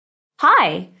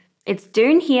Hi, it's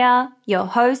Doone here, your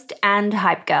host and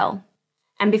hype girl.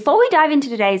 And before we dive into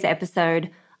today's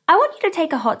episode, I want you to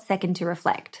take a hot second to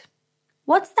reflect.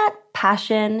 What's that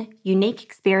passion, unique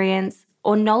experience,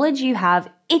 or knowledge you have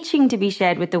itching to be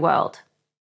shared with the world?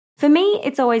 For me,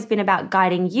 it's always been about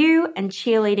guiding you and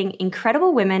cheerleading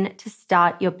incredible women to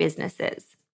start your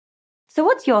businesses. So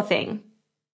what's your thing?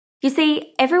 You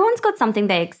see, everyone's got something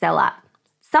they excel at,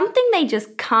 something they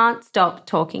just can't stop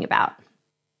talking about.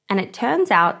 And it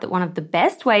turns out that one of the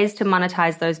best ways to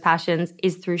monetize those passions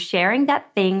is through sharing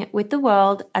that thing with the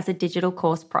world as a digital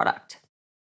course product.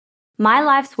 My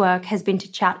life's work has been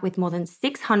to chat with more than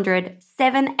 600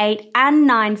 7, 8, and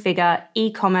 9-figure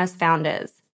e-commerce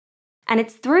founders. And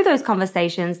it's through those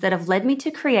conversations that have led me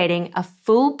to creating a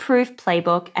foolproof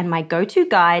playbook and my go-to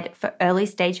guide for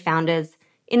early-stage founders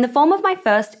in the form of my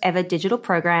first ever digital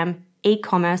program,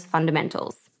 E-commerce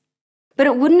Fundamentals. But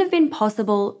it wouldn't have been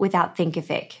possible without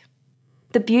Thinkific.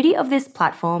 The beauty of this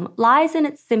platform lies in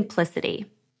its simplicity.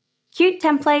 Cute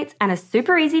templates and a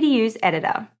super easy to use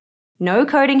editor. No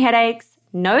coding headaches,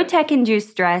 no tech-induced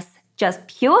stress, just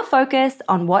pure focus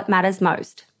on what matters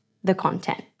most, the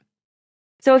content.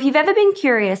 So if you've ever been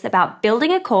curious about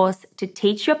building a course to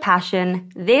teach your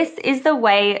passion, this is the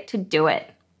way to do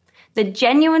it. The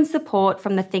genuine support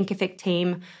from the Thinkific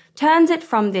team turns it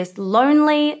from this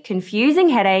lonely, confusing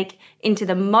headache into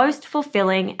the most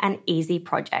fulfilling and easy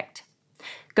project.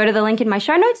 Go to the link in my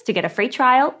show notes to get a free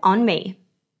trial on me.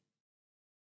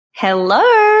 Hello,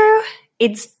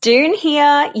 it's Doone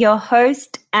here, your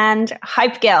host and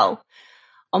hype girl.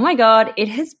 Oh my God, it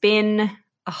has been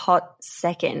a hot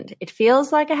second. It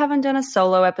feels like I haven't done a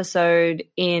solo episode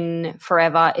in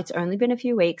forever. It's only been a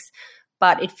few weeks,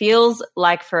 but it feels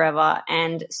like forever.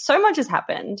 And so much has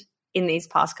happened in these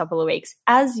past couple of weeks,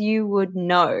 as you would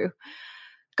know.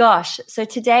 Gosh, so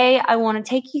today I want to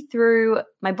take you through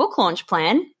my book launch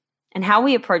plan and how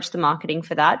we approach the marketing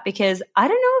for that, because I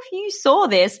don't know if you saw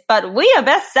this, but we are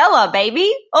bestseller, baby.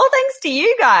 All thanks to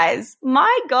you guys.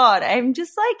 My God, I'm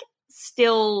just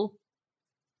still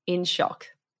in shock.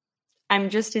 I'm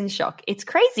just in shock. It's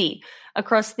crazy.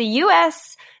 Across the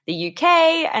US, the UK,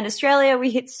 and Australia,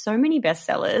 we hit so many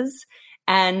bestsellers,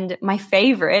 and my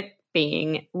favorite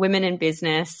being Women in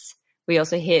Business. We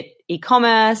also hit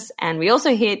e-commerce, and we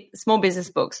also hit small business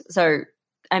books. So,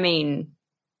 I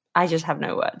just have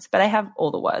no words, but I have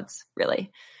all the words,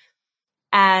 really.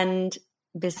 And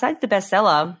besides the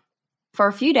bestseller, for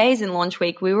a few days in launch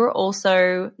week, we were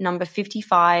also number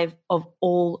 55 of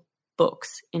all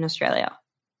books in Australia.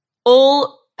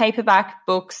 All paperback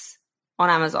books on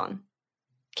Amazon.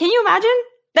 Can you imagine?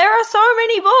 There are so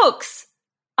many books.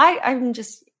 I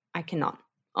cannot.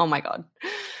 Oh my God.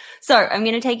 So I'm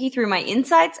going to take you through my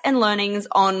insights and learnings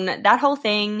on that whole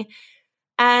thing.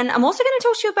 And I'm also going to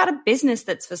talk to you about a business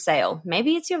that's for sale.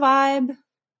 Maybe it's your vibe.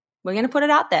 We're going to put it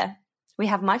out there. We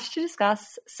have much to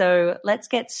discuss. So let's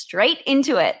get straight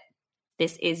into it.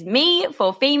 This is me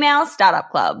for Female Startup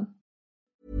Club.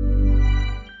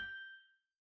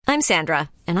 I'm Sandra,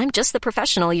 and I'm just the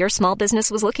professional your small business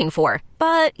was looking for.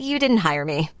 But you didn't hire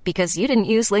me because you didn't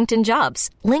use LinkedIn Jobs.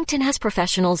 LinkedIn has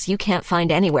professionals you can't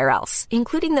find anywhere else,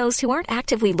 including those who aren't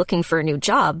actively looking for a new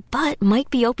job, but might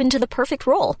be open to the perfect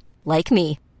role, like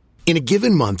me. In a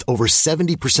given month, over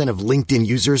 70% of LinkedIn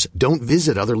users don't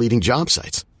visit other leading job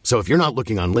sites. So if you're not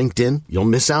looking on LinkedIn, you'll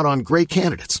miss out on great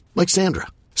candidates like Sandra.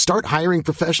 Start hiring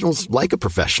professionals like a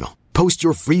professional. Post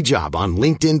your free job on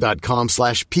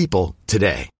linkedin.com/people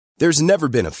today. There's never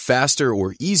been a faster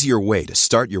or easier way to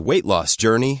start your weight loss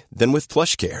journey than with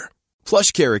PlushCare.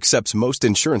 PlushCare accepts most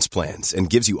insurance plans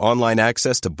and gives you online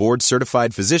access to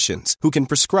board-certified physicians who can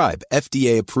prescribe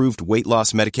FDA-approved weight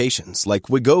loss medications like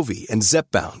Wegovy and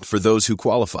Zepbound for those who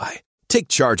qualify. Take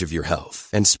charge of your health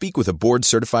and speak with a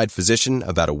board-certified physician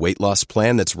about a weight loss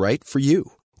plan that's right for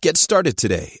you. Get started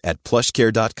today at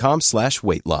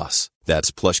plushcare.com/weight loss.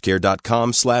 That's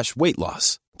plushcare.com/weight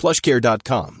loss.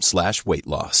 plushcare.com/weight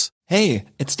loss. Hey,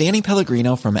 it's Danny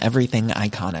Pellegrino from Everything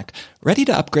Iconic. Ready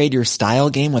to upgrade your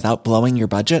style game without blowing your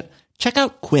budget? Check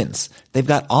out Quince. They've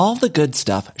got all the good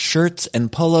stuff, shirts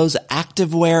and polos,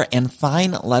 activewear, and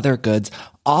fine leather goods,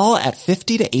 all at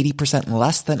 50 to 80%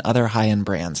 less than other high-end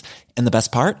brands. And the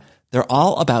best part? They're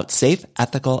all about safe,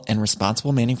 ethical, and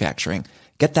responsible manufacturing.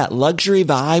 Get that luxury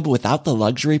vibe without the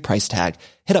luxury price tag.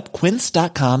 Hit up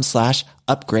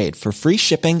quince.com/upgrade for free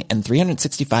shipping and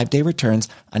 365-day returns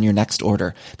on your next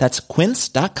order. That's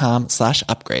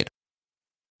quince.com/upgrade.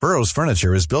 Burrow's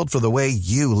furniture is built for the way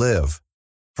you live.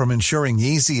 From ensuring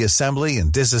easy assembly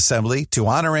and disassembly to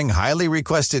honoring highly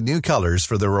requested new colors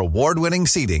for their award-winning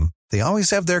seating, they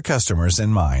always have their customers in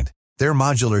mind. Their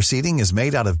modular seating is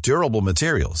made out of durable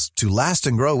materials to last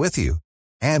and grow with you.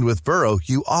 And with Burrow,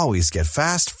 you always get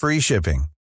fast, free shipping.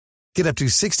 Get up to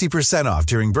 60% off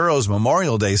during Burrow's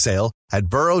Memorial Day sale at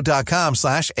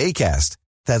burrow.com/ACAST.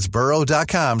 That's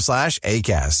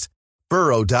burrow.com/ACAST.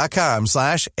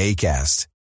 burrow.com/ACAST.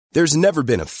 There's never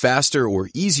been a faster or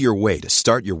easier way to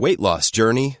start your weight loss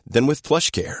journey than with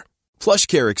PlushCare.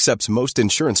 PlushCare accepts most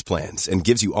insurance plans and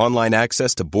gives you online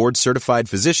access to board-certified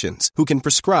physicians who can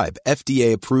prescribe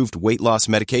FDA-approved weight loss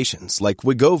medications like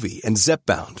Wegovy and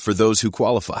Zepbound for those who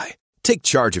qualify. Take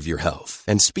charge of your health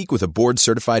and speak with a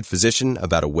board-certified physician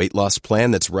about a weight loss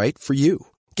plan that's right for you.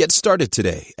 Get started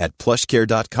today at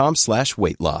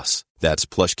plushcare.com/weight-loss. That's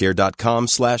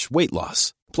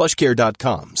plushcare.com/weight-loss.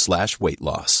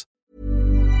 plushcare.com/weight-loss.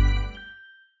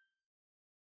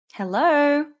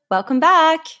 Hello, welcome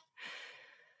back.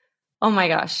 Oh my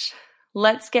gosh,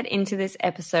 let's get into this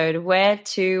episode. Where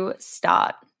to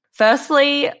start?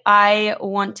 Firstly, I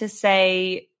want to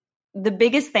say the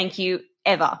biggest thank you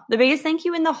ever, the biggest thank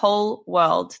you in the whole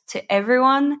world to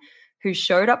everyone who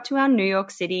showed up to our New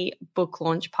York City book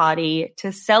launch party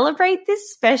to celebrate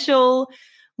this special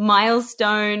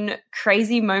milestone,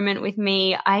 crazy moment with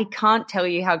me. I can't tell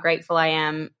you how grateful I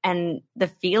am, and the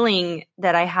feeling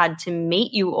that I had to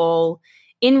meet you all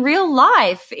in real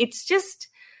life. It's just,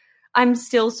 I'm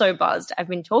still so buzzed. I've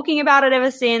been talking about it ever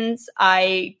since.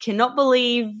 I cannot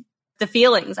believe the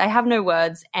feelings. I have no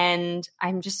words, and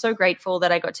I'm just so grateful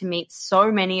that I got to meet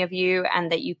so many of you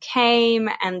and that you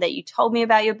came and that you told me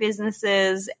about your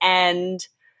businesses, and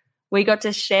we got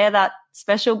to share that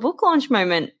special book launch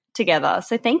moment together.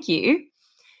 So thank you.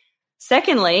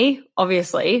 Secondly,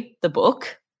 obviously, the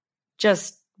book.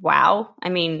 Just wow. I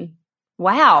mean,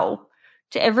 wow.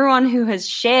 To everyone who has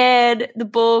shared the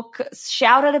book,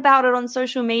 shouted about it on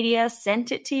social media,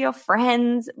 sent it to your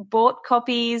friends, bought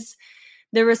copies,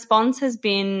 the response has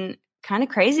been kind of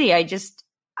crazy. I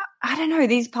don't know,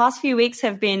 these past few weeks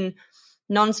have been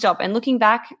nonstop. And looking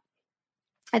back,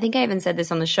 I think I even said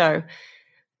this on the show,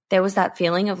 there was that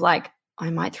feeling of like, I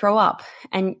might throw up.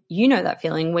 And you know that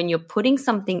feeling when you're putting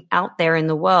something out there in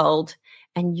the world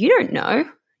and you don't know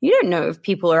if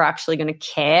people are actually going to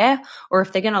care or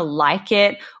if they're going to like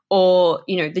it, or,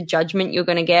 you know, the judgment you're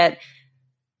going to get.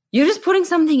 You're just putting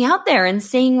something out there and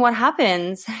seeing what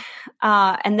happens.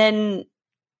 And then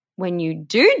when you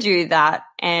do that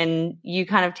and you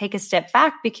kind of take a step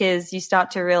back because you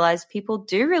start to realize people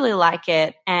do really like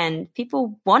it and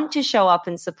people want to show up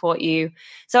and support you.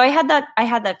 So I had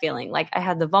that feeling, like I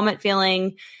had the vomit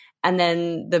feeling and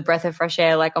then the breath of fresh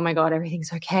air, like, oh my God,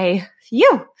 everything's okay.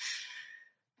 Phew.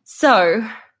 So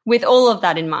with all of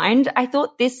that in mind, I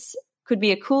thought this could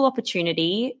be a cool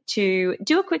opportunity to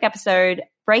do a quick episode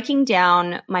breaking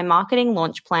down my marketing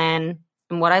launch plan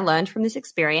and what I learned from this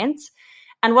experience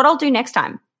and what I'll do next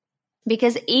time.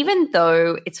 Because even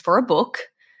though it's for a book,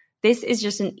 this is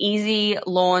just an easy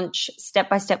launch,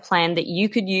 step-by-step plan that you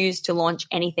could use to launch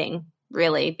anything,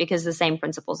 really, because the same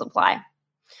principles apply.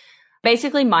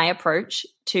 Basically, my approach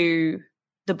to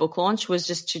the book launch was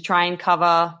just to try and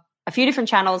cover a few different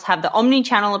channels, have the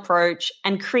omni-channel approach,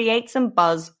 and create some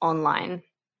buzz online.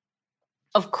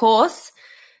 Of course,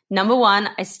 number one,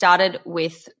 I started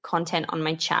with content on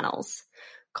my channels.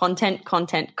 Content.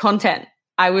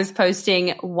 I was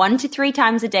posting 1 to 3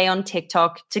 times a day on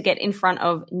TikTok to get in front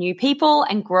of new people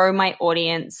and grow my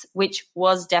audience, which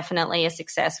was definitely a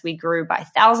success. We grew by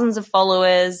thousands of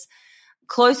followers.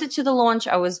 Closer to the launch,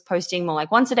 I was posting more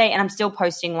like once a day, and I'm still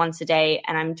posting once a day,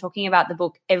 and I'm talking about the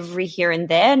book every here and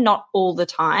there, not all the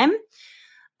time.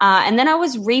 And then I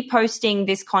was reposting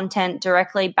this content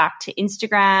directly back to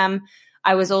Instagram.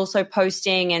 I was also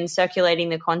posting and circulating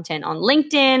the content on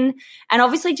LinkedIn, and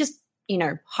obviously just, you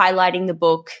know, highlighting the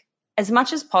book as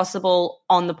much as possible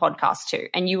on the podcast too.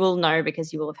 And you will know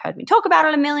because you will have heard me talk about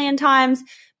it a million times,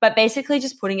 but basically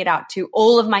just putting it out to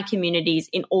all of my communities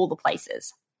in all the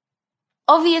places.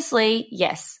 Obviously,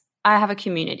 yes, I have a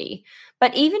community,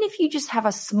 but even if you just have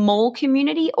a small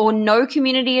community or no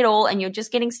community at all and you're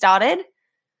just getting started,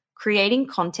 creating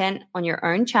content on your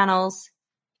own channels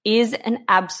is an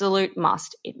absolute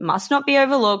must. It must not be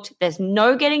overlooked. There's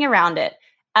no getting around it.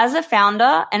 As a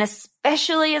founder, and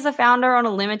especially as a founder on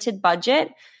a limited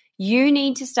budget, you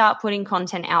need to start putting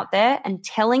content out there and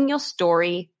telling your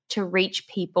story to reach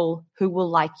people who will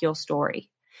like your story.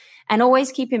 And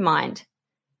always keep in mind,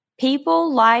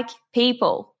 people like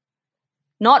people,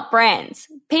 not brands.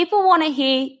 People want to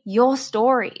hear your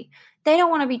story. They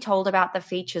don't want to be told about the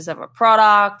features of a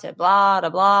product, blah, blah,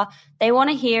 blah. They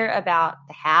want to hear about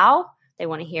the how. They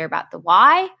want to hear about the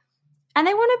why. And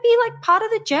they want to be like part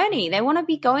of the journey. They want to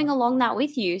be going along that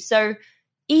with you. So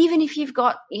even if you've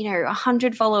got,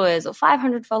 100 followers or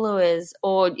 500 followers,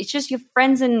 or it's just your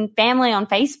friends and family on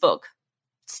Facebook,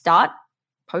 start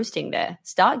posting there.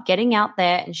 Start getting out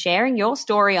there and sharing your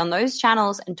story on those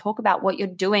channels and talk about what you're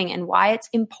doing and why it's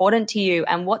important to you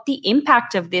and what the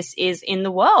impact of this is in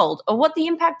the world, or what the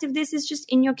impact of this is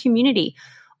just in your community.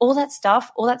 All that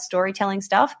stuff, all that storytelling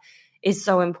stuff is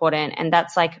so important. And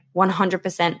that's like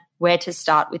 100% where to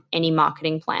start with any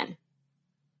marketing plan.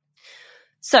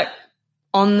 So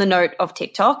on the note of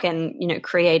TikTok and,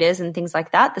 creators and things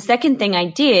like that, the second thing I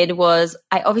did was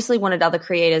I obviously wanted other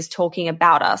creators talking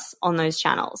about us on those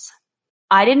channels.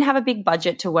 I didn't have a big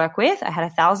budget to work with. I had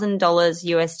 $1,000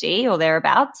 USD or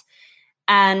thereabouts.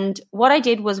 And what I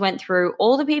did was went through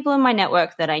all the people in my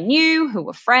network that I knew who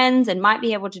were friends and might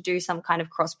be able to do some kind of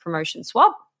cross-promotion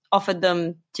swap, offered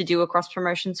them to do a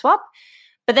cross-promotion swap.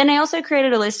 But then I also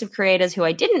created a list of creators who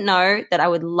I didn't know that I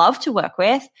would love to work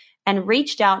with, and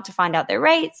reached out to find out their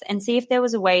rates and see if there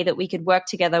was a way that we could work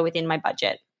together within my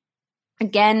budget.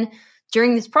 Again,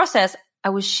 during this process, I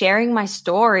was sharing my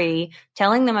story,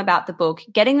 telling them about the book,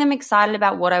 getting them excited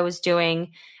about what I was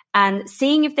doing, and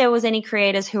seeing if there was any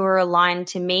creators who were aligned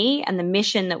to me and the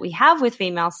mission that we have with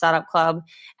Female Startup Club,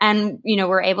 and,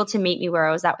 were able to meet me where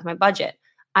I was at with my budget.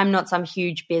 I'm not some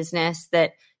huge business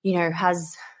that,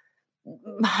 has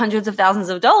hundreds of thousands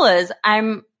of dollars.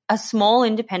 I'm a small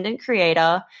independent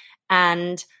creator,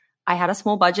 and I had a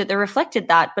small budget that reflected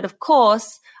that. But of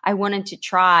course, I wanted to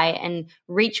try and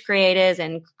reach creators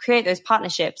and create those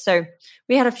partnerships. So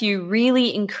we had a few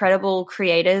really incredible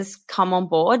creators come on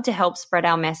board to help spread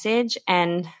our message.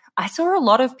 And I saw a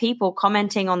lot of people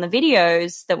commenting on the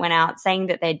videos that went out saying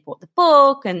that they'd bought the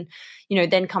book and,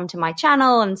 then come to my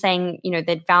channel and saying,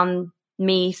 they'd found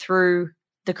me through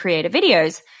the creator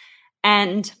videos.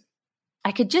 And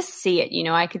I could just see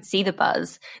it, I could see the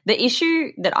buzz. The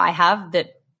issue that I have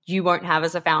that you won't have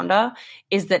as a founder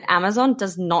is that Amazon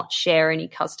does not share any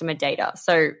customer data.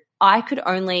 So I could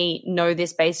only know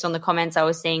this based on the comments I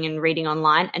was seeing and reading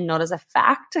online, and not as a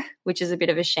fact, which is a bit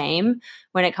of a shame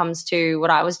when it comes to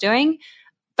what I was doing.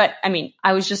 But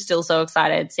I was just still so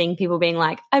excited seeing people being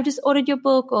like, I've just ordered your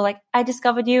book, or like, I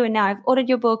discovered you and now I've ordered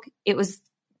your book. It was,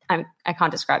 I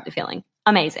can't describe the feeling.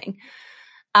 Amazing.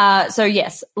 So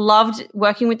yes, loved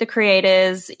working with the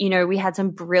creators. We had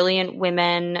some brilliant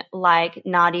women like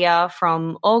Nadia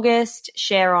from August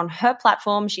share on her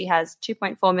platform. She has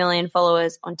 2.4 million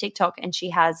followers on TikTok, and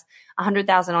she has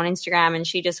 100,000 on Instagram. And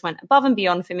she just went above and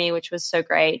beyond for me, which was so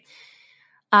great.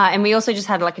 And we also just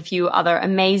had like a few other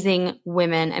amazing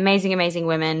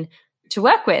women to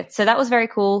work with. So that was very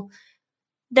cool.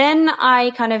 Then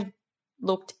I kind of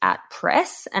looked at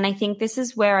press, and I think this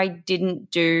is where I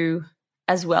didn't do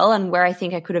as well and where I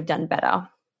think I could have done better.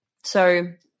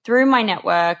 So through my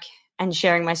network and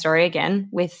sharing my story again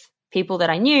with people that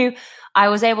I knew, I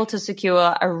was able to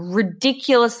secure a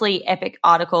ridiculously epic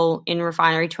article in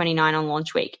Refinery29 on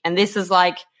launch week. And this is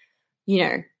like,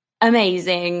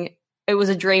 amazing. It was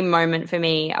a dream moment for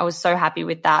me. I was so happy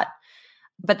with that.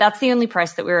 But that's the only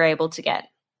press that we were able to get.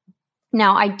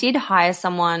 Now, I did hire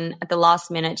someone at the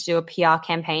last minute to do a PR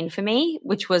campaign for me,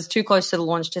 which was too close to the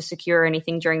launch to secure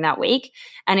anything during that week.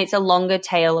 And it's a longer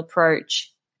tail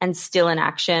approach and still in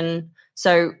action.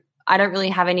 So I don't really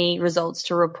have any results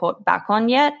to report back on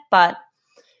yet, but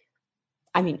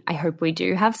I hope we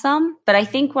do have some. But I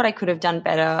think what I could have done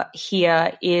better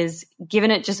here is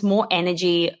given it just more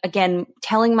energy, again,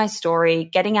 telling my story,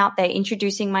 getting out there,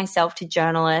 introducing myself to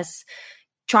journalists,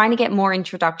 trying to get more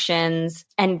introductions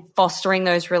and fostering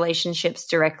those relationships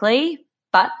directly.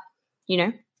 But,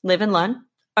 live and learn.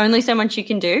 Only so much you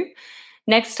can do.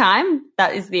 Next time,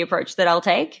 that is the approach that I'll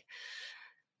take.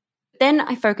 Then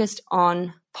I focused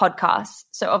on podcasts.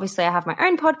 So obviously I have my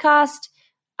own podcast,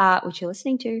 which you're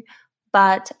listening to,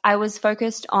 but I was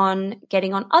focused on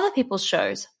getting on other people's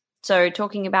shows. So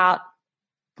talking about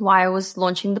why I was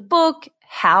launching the book,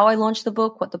 how I launched the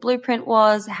book, what the blueprint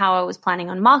was, how I was planning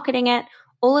on marketing it,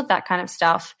 all of that kind of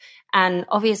stuff. And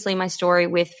obviously my story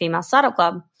with Female Startup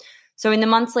Club. So in the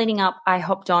months leading up, I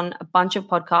hopped on a bunch of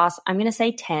podcasts. I'm going to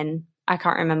say 10. I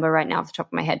can't remember right now off the top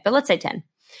of my head, but let's say 10.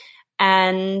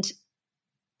 And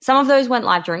some of those went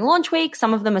live during launch week.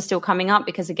 Some of them are still coming up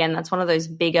because, again, that's one of those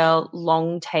bigger,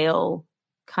 long tail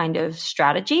kind of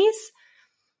strategies.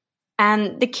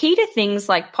 And the key to things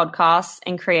like podcasts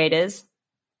and creators,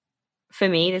 for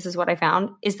me, this is what I found,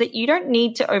 is that you don't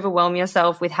need to overwhelm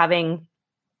yourself with having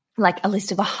like a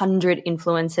list of 100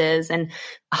 influencers and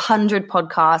 100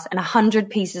 podcasts and 100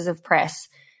 pieces of press.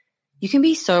 You can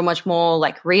be so much more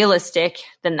like realistic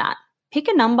than that. Pick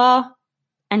a number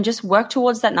and just work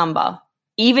towards that number.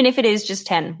 even if it is just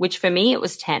 10, which for me, it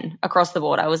was 10 across the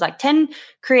board. I was like 10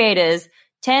 creators,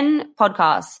 10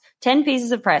 podcasts, 10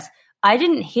 pieces of press. I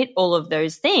didn't hit all of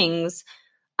those things.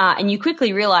 And you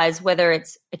quickly realize whether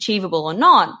it's achievable or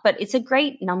not, but it's a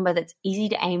great number that's easy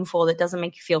to aim for, that doesn't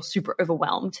make you feel super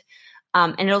overwhelmed.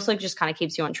 And it also just kind of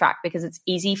keeps you on track, because it's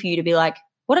easy for you to be like,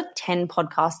 what are 10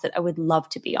 podcasts that I would love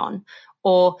to be on?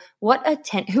 Or who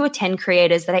are 10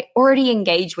 creators that I already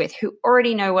engage with, who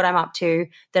already know what I'm up to,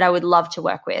 that I would love to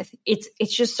work with?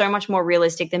 It's just so much more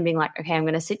realistic than being like, okay, I'm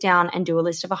going to sit down and do a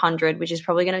list of 100, which is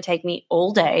probably going to take me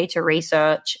all day to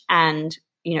research, and,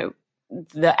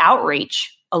 the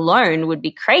outreach alone would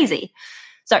be crazy.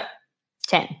 So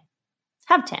 10.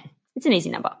 Have 10. It's an easy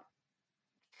number.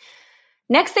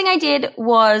 Next thing I did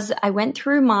was I went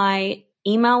through my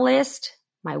email list,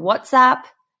 my WhatsApp,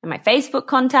 and my Facebook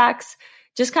contacts,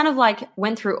 just kind of like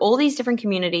went through all these different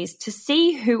communities to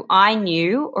see who I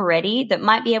knew already that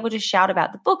might be able to shout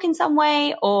about the book in some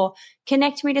way or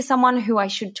connect me to someone who I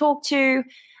should talk to.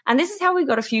 And this is how we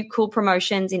got a few cool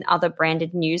promotions in other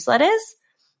branded newsletters.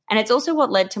 And it's also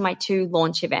what led to my 2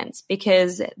 launch events,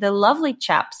 because the lovely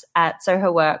chaps at Soho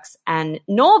Works and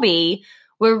Norby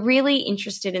were really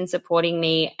interested in supporting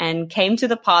me and came to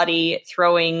the party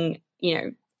throwing,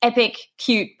 epic,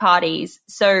 cute parties.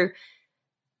 So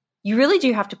you really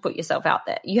do have to put yourself out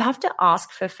there. You have to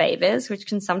ask for favors, which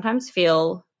can sometimes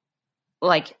feel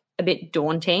like a bit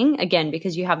daunting, again,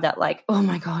 because you have that like, oh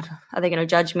my God, are they going to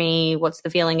judge me? What's the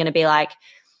feeling going to be like?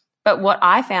 But what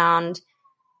I found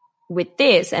with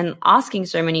this and asking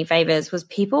so many favors was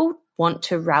people want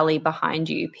to rally behind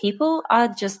you. People are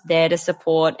just there to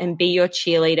support and be your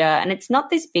cheerleader. And it's not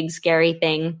this big, scary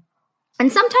thing.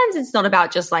 And sometimes it's not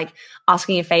about just like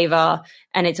asking a favor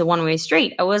and it's a one-way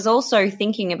street. I was also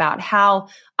thinking about how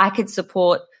I could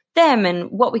support them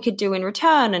and what we could do in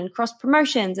return and cross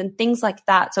promotions and things like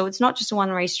that. So it's not just a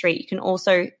one-way street. You can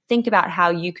also think about how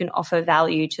you can offer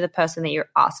value to the person that you're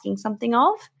asking something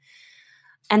of.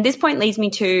 And this point leads me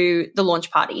to the launch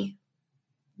party.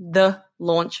 The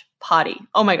launch party.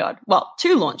 Oh my God. Well,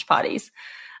 2 launch parties.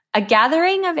 A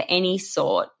gathering of any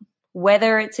sort,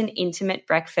 whether it's an intimate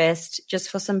breakfast just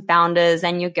for some founders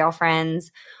and your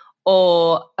girlfriends,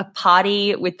 or a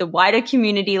party with the wider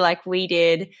community like we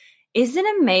did, is an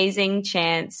amazing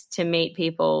chance to meet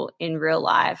people in real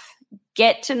life,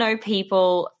 get to know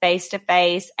people face to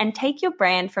face, and take your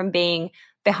brand from being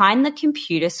behind the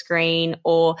computer screen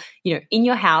or, in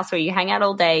your house where you hang out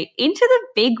all day into the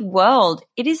big world.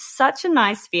 It is such a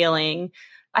nice feeling.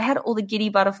 I had all the giddy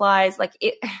butterflies.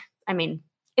 It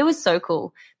was so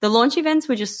cool. The launch events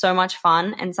were just so much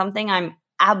fun and something I'm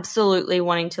absolutely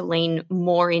wanting to lean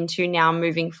more into now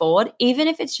moving forward, even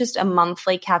if it's just a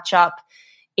monthly catch up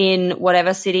in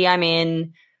whatever city I'm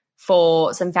in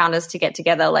for some founders to get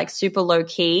together, like super low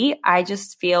key. I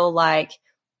just feel like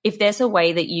if there's a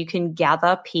way that you can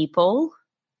gather people,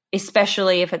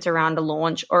 especially if it's around a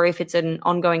launch or if it's an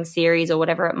ongoing series or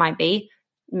whatever it might be,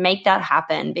 make that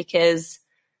happen, because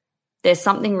there's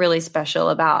something really special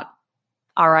about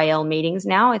RIL meetings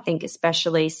now, I think,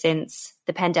 especially since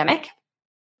the pandemic.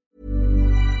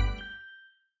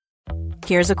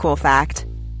 Here's a cool fact.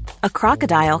 A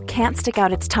crocodile can't stick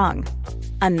out its tongue.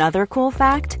 Another cool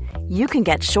fact, you can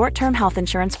get short-term health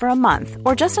insurance for a month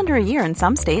or just under a year in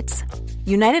some states.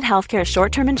 United Healthcare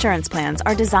short-term insurance plans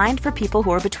are designed for people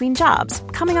who are between jobs,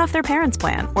 coming off their parents'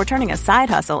 plan, or turning a side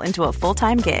hustle into a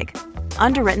full-time gig.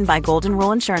 Underwritten by Golden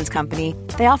Rule Insurance Company,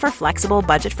 they offer flexible,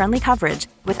 budget-friendly coverage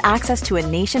with access to a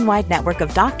nationwide network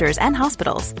of doctors and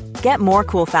hospitals. Get more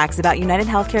cool facts about United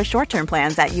Healthcare short-term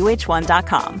plans at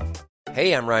uh1.com.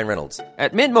 Hey, I'm Ryan Reynolds.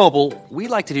 At Mint Mobile, we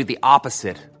like to do the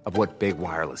opposite of what Big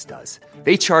Wireless does.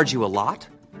 They charge you a lot.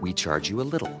 We charge you a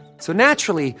little. So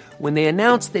naturally, when they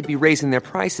announced they'd be raising their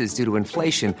prices due to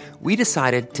inflation, we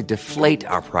decided to deflate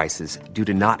our prices due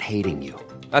to not hating you.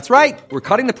 That's right. We're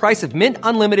cutting the price of Mint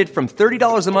Unlimited from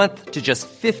 $30 a month to just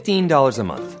 $15 a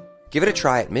month. Give it a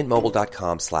try at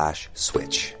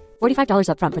mintmobile.com/switch. $45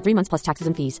 up front for 3 months plus taxes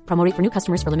and fees. Promo rate for new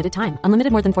customers for limited time.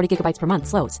 Unlimited more than 40 gigabytes per month.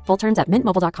 Slows full terms at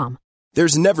mintmobile.com.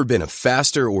 There's never been a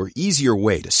faster or easier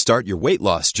way to start your weight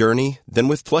loss journey than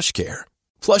with PlushCare.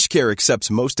 PlushCare accepts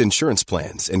most insurance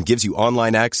plans and gives you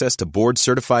online access to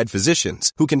board-certified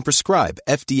physicians who can prescribe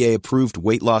FDA-approved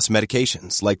weight loss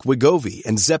medications like Wegovy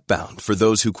and Zepbound for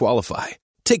those who qualify.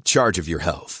 Take charge of your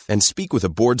health and speak with a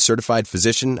board-certified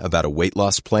physician about a weight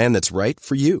loss plan that's right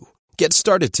for you. Get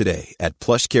started today at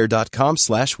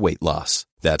plushcare.com/weight loss.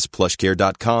 That's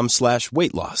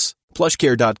plushcare.com/weight loss.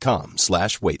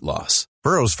 plushcare.com/weight loss.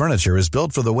 Burrow's furniture is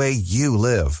built for the way you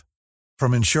live.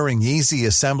 From ensuring easy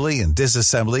assembly and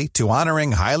disassembly to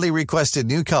honoring highly requested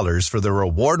new colors for their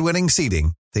award-winning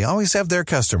seating, they always have their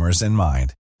customers in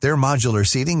mind. Their modular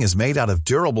seating is made out of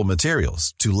durable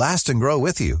materials to last and grow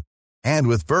with you. And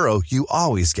with Burrow, you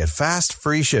always get fast,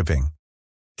 free shipping.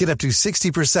 Get up to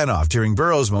 60% off during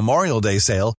Burrow's Memorial Day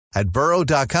sale at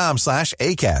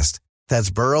burrow.com/ACAST. That's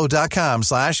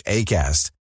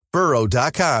burrow.com/ACAST.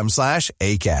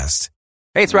 burrow.com/ACAST.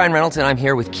 Hey, it's Ryan Reynolds, and I'm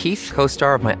here with Keith,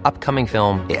 co-star of my upcoming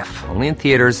film, If, only in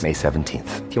theaters May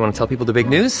 17th. Do you want to tell people the big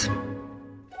news?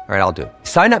 All right, I'll do it.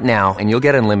 Sign up now and you'll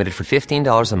get unlimited for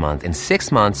 $15 a month and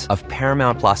 6 months of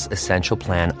Paramount Plus Essential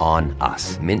Plan on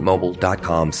us.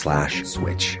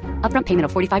 MintMobile.com/switch. Upfront payment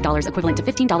of $45 equivalent to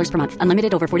 $15 per month.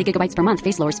 Unlimited over 40 gigabytes per month.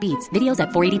 Face lower speeds. Videos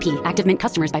at 480p. Active Mint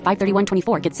customers by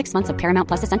 531.24 get 6 months of Paramount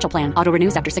Plus Essential Plan. Auto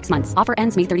renews after 6 months. Offer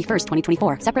ends May 31st,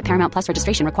 2024. Separate Paramount Plus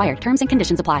registration required. Terms and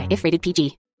conditions apply if rated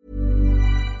PG.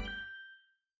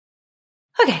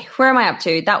 Okay, where am I up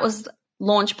to? That was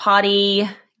launch party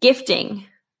gifting.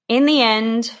 In the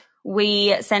end,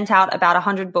 we sent out about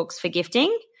 100 books for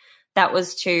gifting. That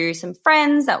was to some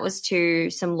friends. That was to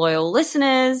some loyal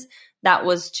listeners. That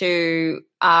was to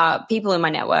people in my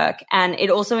network. And it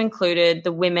also included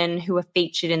the women who were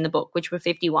featured in the book, which were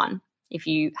 51. If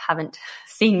you haven't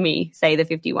seen me say the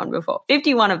 51 before,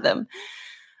 51 of them,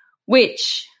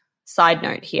 which, side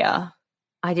note here,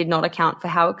 I did not account for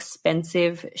how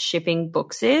expensive shipping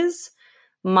books is.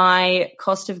 My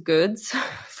cost of goods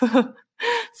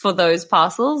for those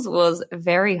parcels was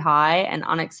very high and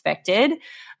unexpected.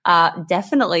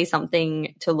 Definitely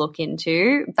something to look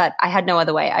into, but I had no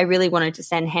other way. I really wanted to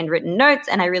send handwritten notes,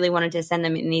 and I really wanted to send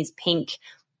them in these pink,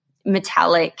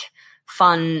 metallic,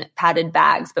 fun, padded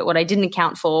bags. But what I didn't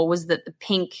account for was that the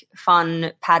pink,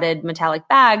 fun, padded, metallic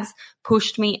bags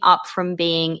pushed me up from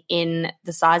being in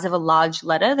the size of a large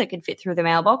letter that could fit through the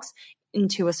mailbox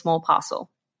into a small parcel.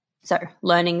 So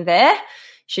learning there.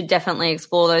 Should definitely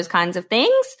explore those kinds of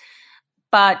things.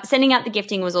 But sending out the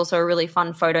gifting was also a really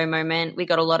fun photo moment. We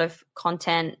got a lot of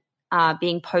content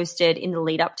being posted in the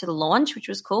lead up to the launch, which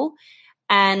was cool.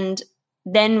 And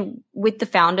then with the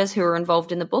founders who were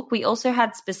involved in the book, we also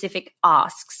had specific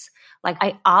asks. Like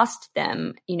I asked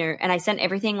them, and I sent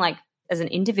everything like as an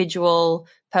individual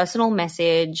personal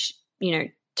message,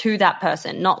 to that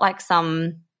person, not like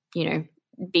some,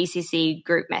 BCC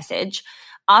group message.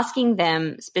 Asking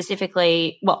them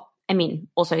specifically,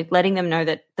 also letting them know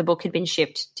that the book had been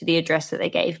shipped to the address that they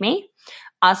gave me,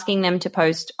 asking them to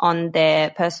post on their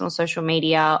personal social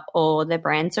media or their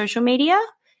brand social media,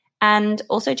 and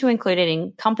also to include it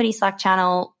in company Slack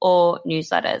channel or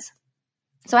newsletters.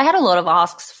 So I had a lot of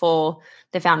asks for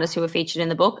the founders who were featured in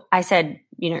the book. I said,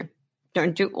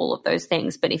 don't do all of those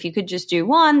things, but if you could just do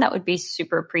one, that would be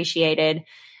super appreciated.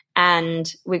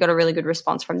 And we got a really good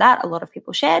response from that. A lot of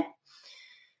people shared.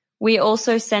 We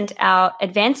also sent out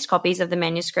advanced copies of the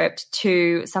manuscript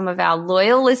to some of our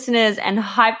loyal listeners and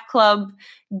Hype Club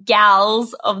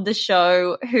gals of the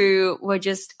show who were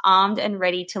just armed and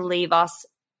ready to leave us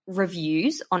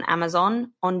reviews on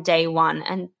Amazon on day one.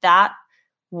 And that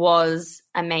was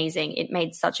amazing. It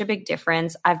made such a big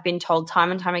difference. I've been told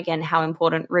time and time again how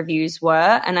important reviews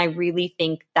were, and I really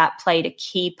think that played a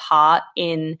key part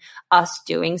in us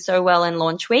doing so well in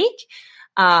launch week.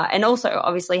 And also,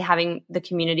 obviously, having the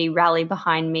community rally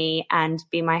behind me and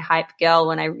be my hype girl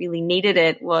when I really needed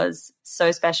it was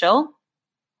so special.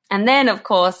 And then, of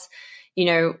course,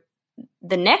 the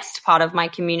next part of my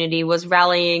community was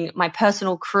rallying my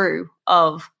personal crew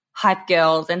of hype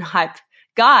girls and hype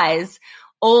guys,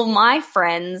 all my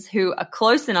friends who are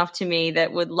close enough to me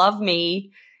that would love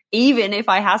me even if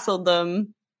I hassled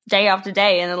them day after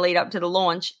day in the lead up to the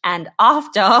launch and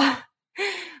after.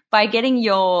 By getting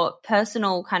your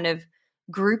personal kind of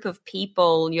group of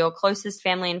people, your closest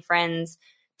family and friends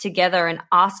together and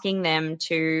asking them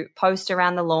to post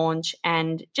around the launch,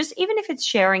 and just even if it's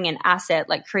sharing an asset,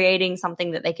 like creating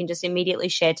something that they can just immediately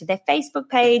share to their Facebook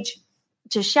page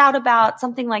to shout about,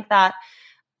 something like that.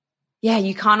 Yeah,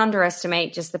 you can't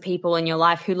underestimate just the people in your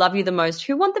life who love you the most,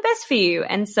 who want the best for you.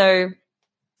 And so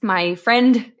my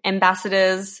friend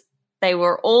ambassadors, they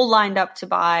were all lined up to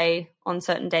buy on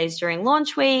certain days during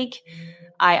launch week.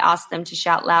 I asked them to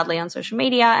shout loudly on social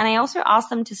media, and I also asked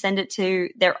them to send it to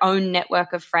their own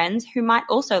network of friends who might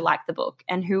also like the book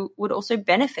and who would also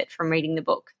benefit from reading the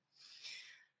book.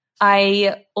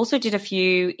 I also did a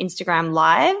few Instagram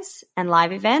lives and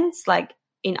live events, like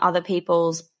in other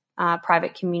people's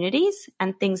private communities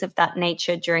and things of that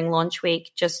nature during launch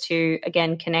week, just to,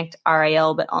 again, connect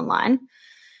RAL but online.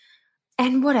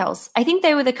 And what else? I think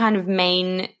they were the kind of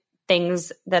main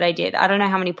things that I did. I don't know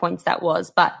how many points that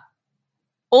was, but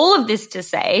all of this to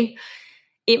say,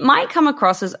 It might come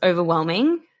across as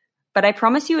overwhelming, but I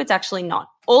promise you it's actually not.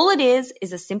 All it is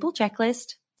a simple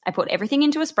checklist. I put everything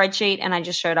into a spreadsheet and I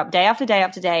just showed up day after day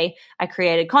after day. I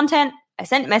created content. I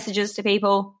sent messages to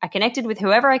people. I connected with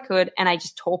whoever I could, and I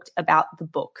just talked about the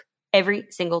book every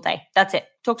single day. That's it.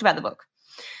 Talked about the book.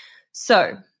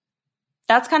 So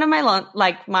that's kind of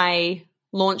my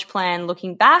launch plan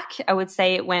looking back. I would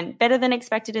say it went better than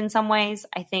expected in some ways.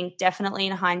 I think definitely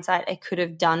in hindsight, I could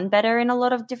have done better in a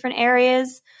lot of different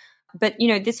areas. But,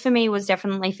 this for me was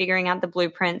definitely figuring out the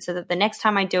blueprint so that the next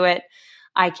time I do it,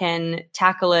 I can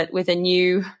tackle it with a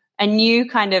new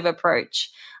kind of approach,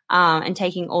 and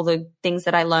taking all the things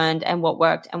that I learned and what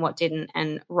worked and what didn't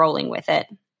and rolling with it.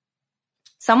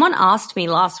 Someone asked me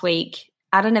last week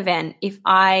at an event if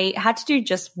I had to do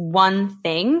just one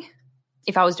thing,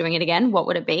 if I was doing it again, what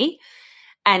would it be?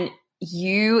 And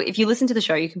if you listen to the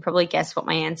show, you can probably guess what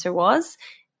my answer was.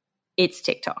 It's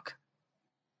TikTok.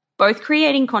 Both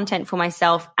creating content for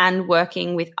myself and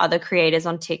working with other creators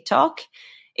on TikTok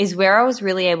is where I was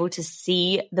really able to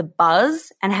see the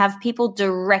buzz and have people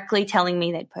directly telling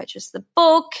me they'd purchased the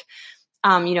book.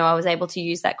 I was able to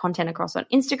use that content across on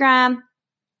Instagram,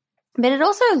 but it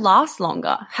also lasts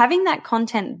longer. Having that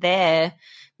content there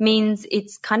means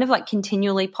it's kind of like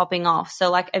continually popping off.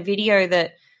 So like a video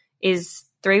that is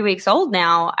 3 weeks old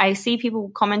now, I see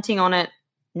people commenting on it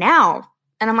now.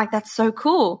 And I'm like, that's so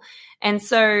cool. And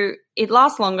so it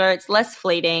lasts longer, it's less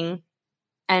fleeting.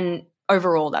 And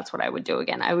overall, that's what I would do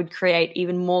again. I would create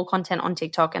even more content on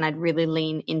TikTok and I'd really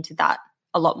lean into that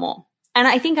a lot more. And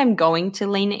I think I'm going to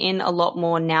lean in a lot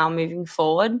more now moving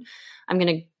forward. I'm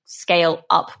going to scale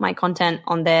up my content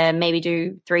on there, maybe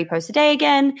do 3 posts a day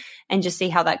again and just see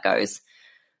how that goes.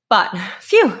 But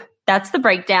that's the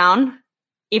breakdown.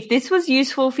 If this was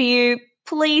useful for you,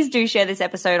 please do share this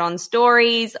episode on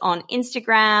stories, on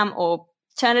Instagram, or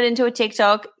turn it into a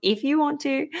TikTok if you want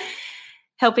to.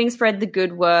 Helping spread the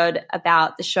good word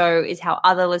about the show is how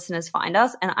other listeners find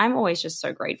us. And I'm always just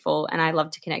so grateful and I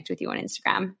love to connect with you on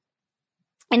Instagram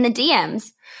in the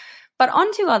DMs. But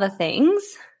on to other things.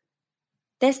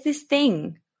 There's this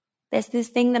thing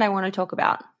that I want to talk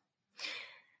about.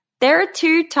 There are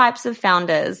 2 types of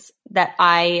founders that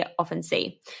I often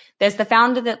see. There's the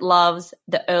founder that loves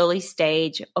the early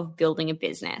stage of building a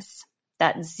business,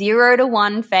 that 0 to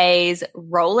 1 phase,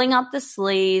 rolling up the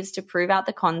sleeves to prove out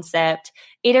the concept,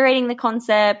 iterating the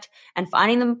concept and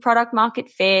finding the product market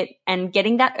fit and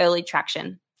getting that early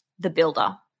traction, the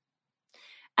builder.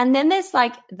 And then there's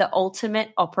like the ultimate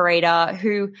operator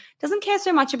who doesn't care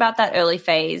so much about that early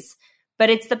phase, but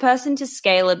it's the person to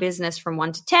scale a business from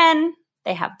 1 to 10.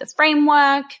 They have the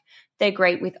framework. They're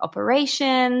great with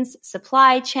operations,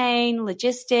 supply chain,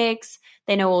 logistics.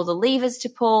 They know all the levers to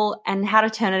pull and how to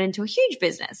turn it into a huge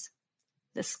business,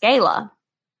 the scaler.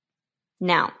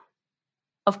 Now,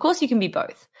 of course you can be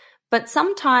both, but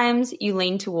sometimes you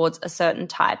lean towards a certain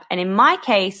type. And in my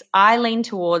case, I lean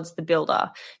towards the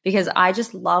builder because I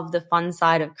just love the fun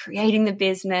side of creating the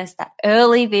business, that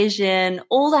early vision,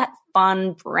 all that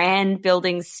fun brand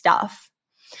building stuff.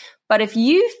 But if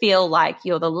you feel like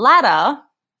you're the latter,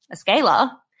 a scaler,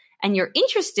 and you're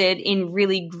interested in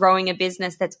really growing a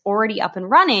business that's already up and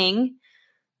running,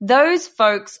 those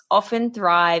folks often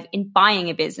thrive in buying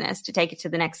a business to take it to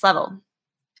the next level.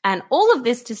 And all of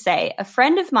this to say, a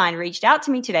friend of mine reached out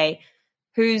to me today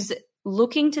who's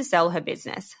looking to sell her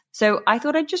business. So I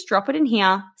thought I'd just drop it in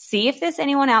here, see if there's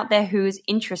anyone out there who is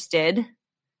interested,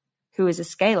 who is a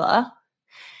scaler.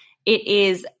 It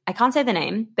is, I can't say the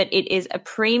name, but it is a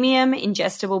premium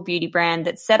ingestible beauty brand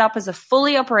that's set up as a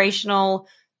fully operational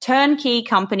turnkey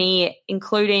company,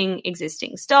 including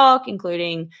existing stock,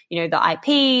 including, the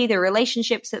IP, the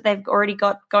relationships that they've already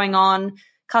got going on,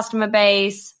 customer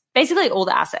base, basically all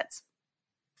the assets.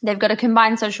 They've got a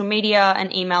combined social media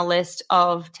and email list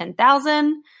of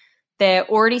 10,000. They're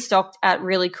already stocked at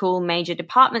really cool major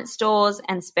department stores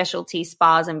and specialty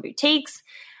spas and boutiques.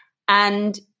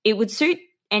 And it would suit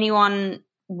anyone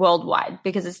worldwide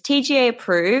because it's TGA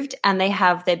approved and they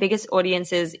have their biggest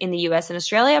audiences in the US and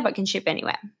Australia, but can ship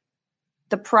anywhere.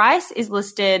 The price is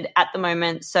listed at the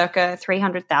moment circa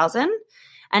 $300,000.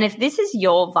 And if this is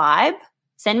your vibe,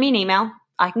 send me an email.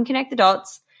 I can connect the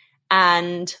dots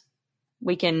and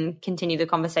we can continue the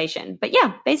conversation. But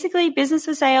yeah, basically business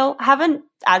for sale. Haven't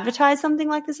advertised something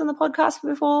like this on the podcast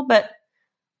before, but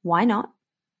why not?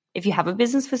 If you have a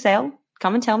business for sale,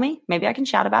 come and tell me. Maybe I can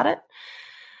shout about it.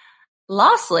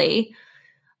 Lastly,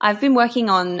 I've been working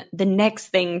on the next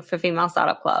thing for Female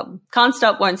Startup Club. Can't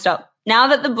stop, won't stop. Now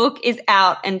that the book is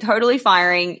out and totally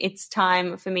firing, it's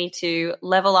time for me to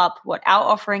level up what our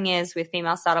offering is with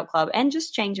Female Startup Club and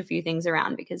just change a few things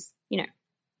around because,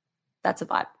 that's a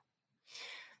vibe.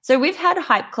 So we've had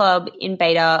Hype Club in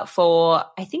beta for,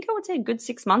 I think I would say a good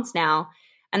 6 months now.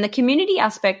 And the community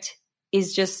aspect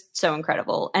is just so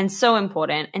incredible and so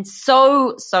important and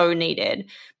so needed.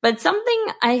 But something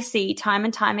I see time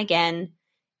and time again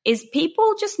is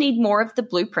people just need more of the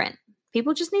blueprint.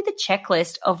 People just need the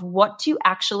checklist of what to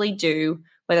actually do,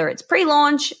 whether it's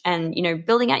pre-launch and,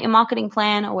 building out your marketing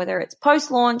plan, or whether it's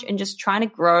post-launch and just trying to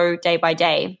grow day by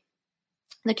day.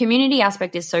 The community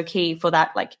aspect is so key for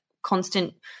that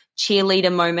constant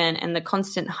cheerleader moment and the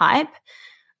constant hype.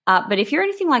 But if you're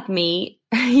anything like me,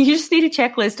 you just need a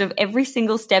checklist of every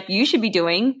single step you should be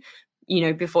doing,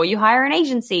 before you hire an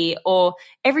agency, or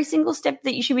every single step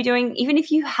that you should be doing, even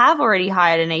if you have already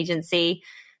hired an agency.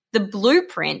 The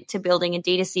blueprint to building a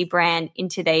D2C brand in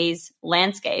today's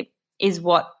landscape is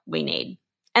what we need.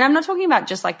 And I'm not talking about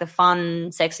just the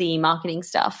fun, sexy marketing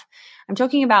stuff. I'm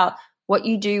talking about what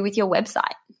you do with your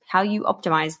website, how you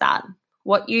optimize that,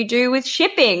 what you do with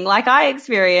shipping, like I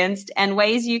experienced, and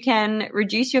ways you can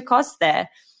reduce your costs there,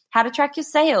 how to track your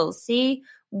sales, see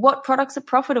what products are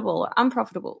profitable or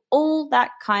unprofitable, all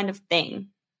that kind of thing.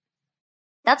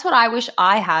 That's what I wish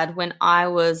I had when I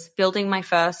was building my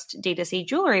first D2C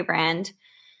jewelry brand.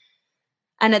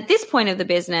 And at this point of the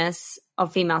business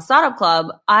of Female Startup Club,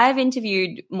 I've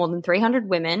interviewed more than 300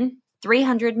 women,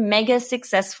 300 mega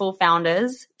successful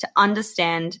founders to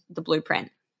understand the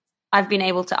blueprint. I've been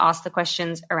able to ask the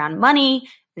questions around money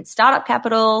and startup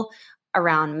capital,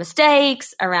 around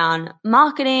mistakes, around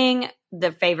marketing,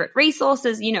 the favorite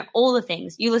resources, all the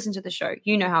things. You listen to the show,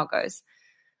 you know how it goes.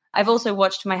 I've also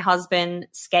watched my husband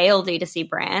scale D2C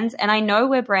brands, and I know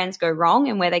where brands go wrong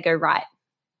and where they go right.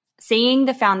 Seeing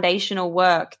the foundational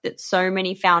work that so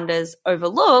many founders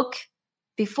overlook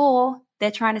before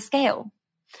they're trying to scale.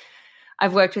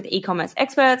 I've worked with e-commerce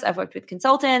experts, I've worked with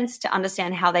consultants to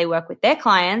understand how they work with their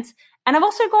clients, and I've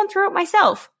also gone through it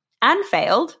myself and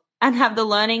failed and have the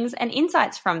learnings and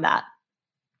insights from that.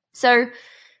 So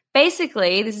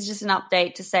basically, this is just an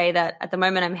update to say that at the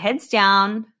moment I'm heads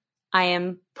down. I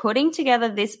am putting together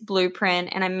this blueprint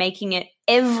and I'm making it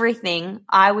everything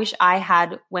I wish I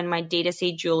had when my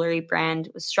D2C jewelry brand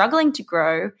was struggling to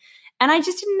grow. And I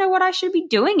just didn't know what I should be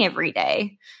doing every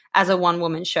day as a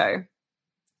one-woman show.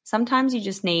 Sometimes you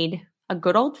just need a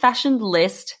good old-fashioned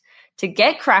list to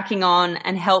get cracking on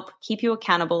and help keep you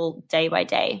accountable day by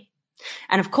day.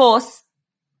 And of course,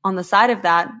 on the side of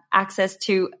that, access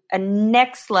to a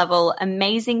next level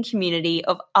amazing community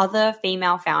of other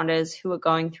female founders who are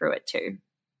going through it too.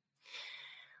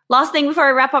 Last thing before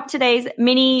I wrap up today's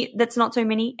mini, that's not so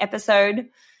mini episode,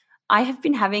 I have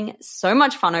been having so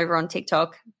much fun over on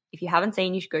TikTok. If you haven't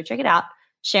seen, you should go check it out,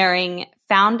 sharing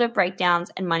founder breakdowns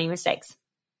and money mistakes.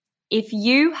 If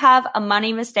you have a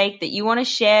money mistake that you want to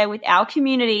share with our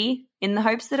community in the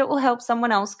hopes that it will help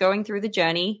someone else going through the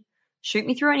journey, shoot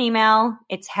me through an email.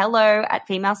 It's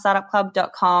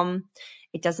hello@femalestartupclub.com.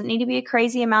 It doesn't need to be a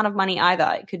crazy amount of money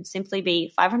either. It could simply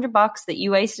be $500 that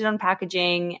you wasted on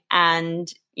packaging and,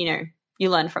 you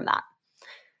learn from that.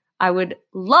 I would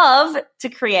love to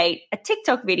create a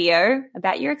TikTok video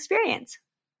about your experience.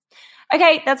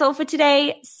 Okay, that's all for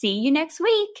today. See you next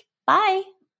week. Bye.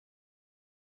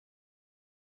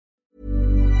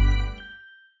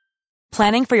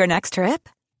 Planning for your next trip?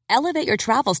 Elevate your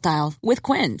travel style with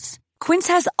Quince. Quince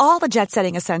has all the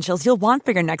jet-setting essentials you'll want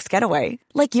for your next getaway,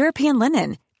 like European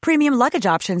linen, premium luggage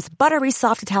options, buttery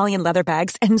soft Italian leather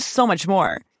bags, and so much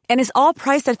more. And is all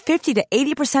priced at 50 to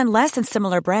 80% less than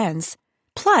similar brands.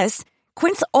 Plus,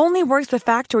 Quince only works with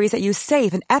factories that use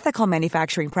safe and ethical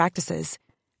manufacturing practices.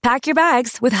 Pack your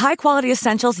bags with high-quality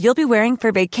essentials you'll be wearing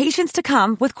for vacations to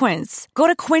come with Quince. Go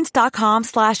to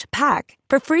quince.com/pack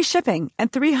for free shipping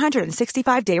and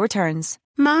 365-day returns.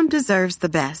 Mom deserves the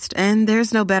best, and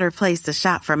there's no better place to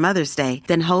shop for Mother's Day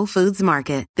than Whole Foods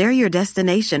Market. They're your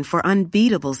destination for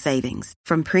unbeatable savings,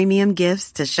 from premium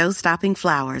gifts to show-stopping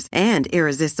flowers and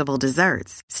irresistible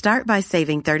desserts. Start by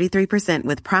saving 33%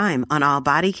 with Prime on all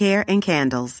body care and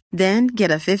candles. Then get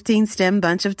a 15-stem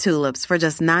bunch of tulips for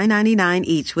just $9.99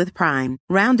 each with Prime.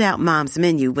 Round out Mom's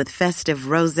menu with festive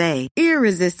rosé,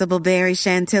 irresistible berry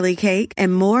chantilly cake,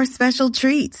 and more special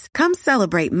treats. Come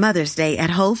celebrate Mother's Day at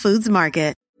Whole Foods Market.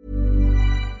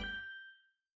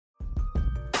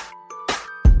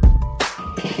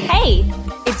 Hey,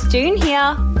 it's June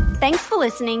here. Thanks for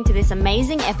listening to this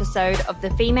amazing episode of the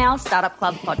Female Startup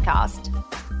Club podcast.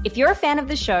 If you're a fan of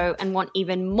the show and want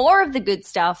even more of the good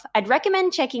stuff, I'd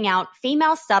recommend checking out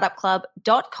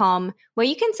femalestartupclub.com, where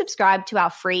you can subscribe to our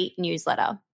free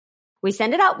newsletter. We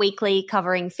send it out weekly,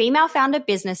 covering female founder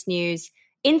business news,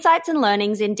 insights and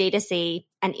learnings in D2C,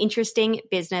 and interesting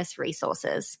business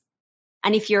resources.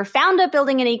 And if you're a founder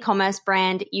building an e-commerce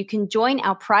brand, you can join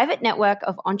our private network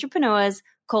of entrepreneurs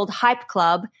called Hype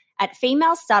Club at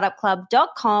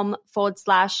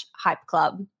femalestartupclub.com/Hype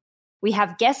Club. We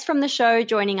have guests from the show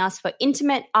joining us for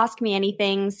intimate Ask Me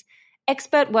Anythings,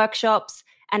 expert workshops,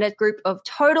 and a group of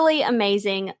totally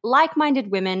amazing,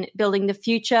 like-minded women building the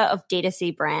future of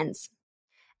D2C brands.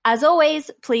 As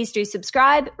always, please do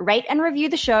subscribe, rate and review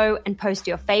the show, and post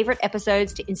your favorite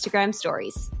episodes to Instagram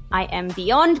stories. I am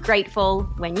beyond grateful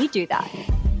when you do that.